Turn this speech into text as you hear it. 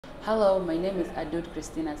Hello, my name is Adut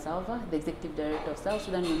Christina Salva, the Executive Director of South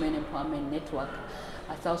Sudan Women Empowerment Network,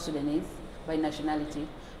 a South Sudanese by nationality.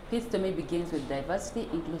 Peace to me begins with diversity,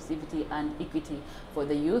 inclusivity, and equity for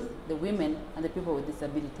the youth, the women, and the people with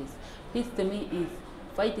disabilities. Peace to me is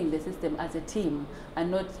fighting the system as a team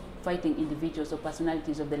and not fighting individuals or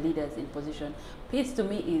personalities of the leaders in position. Peace to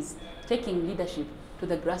me is taking leadership to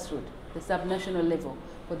the grassroots, the subnational level,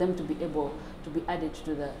 for them to be able to be added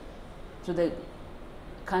to the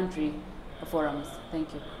country forums.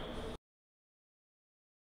 Thank you.